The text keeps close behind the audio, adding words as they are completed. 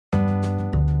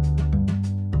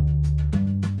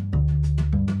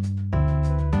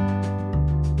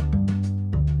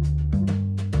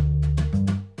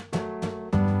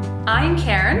I'm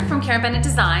Karen from Karin Bennett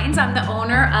Designs. I'm the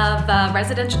owner of a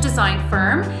residential design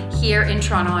firm here in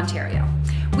Toronto, Ontario.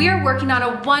 We are working on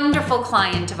a wonderful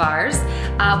client of ours.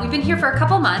 We've been here for a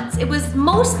couple months. It was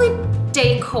mostly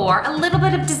decor, a little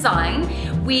bit of design.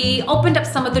 We opened up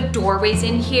some of the doorways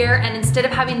in here, and instead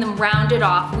of having them rounded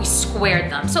off, we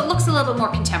squared them. So it looks a little bit more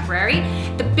contemporary.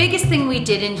 The biggest thing we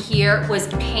did in here was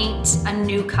paint a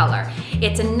new color.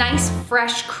 It's a nice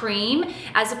fresh cream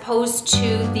as opposed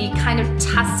to the kind of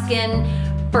Tuscan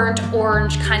burnt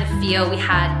orange kind of feel we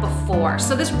had before.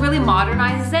 So this really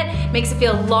modernizes it, makes it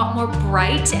feel a lot more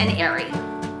bright and airy.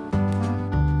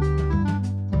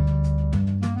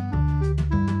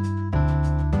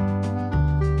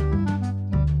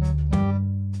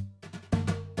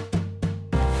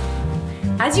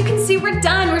 As you can see, we're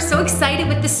done. We're so excited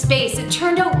with the space. It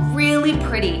turned out really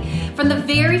pretty. From the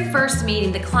very first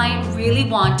meeting, the client really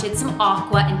wanted some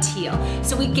aqua and teal,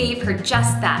 so we gave her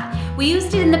just that. We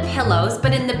used it in the pillows,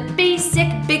 but in the basic,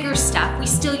 bigger stuff, we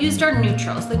still used our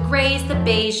neutrals, the grays, the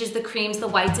beiges, the creams, the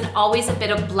whites, and always a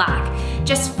bit of black,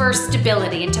 just for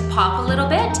stability and to pop a little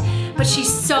bit. But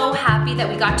she's so happy that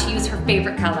we got to use her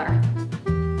favorite color.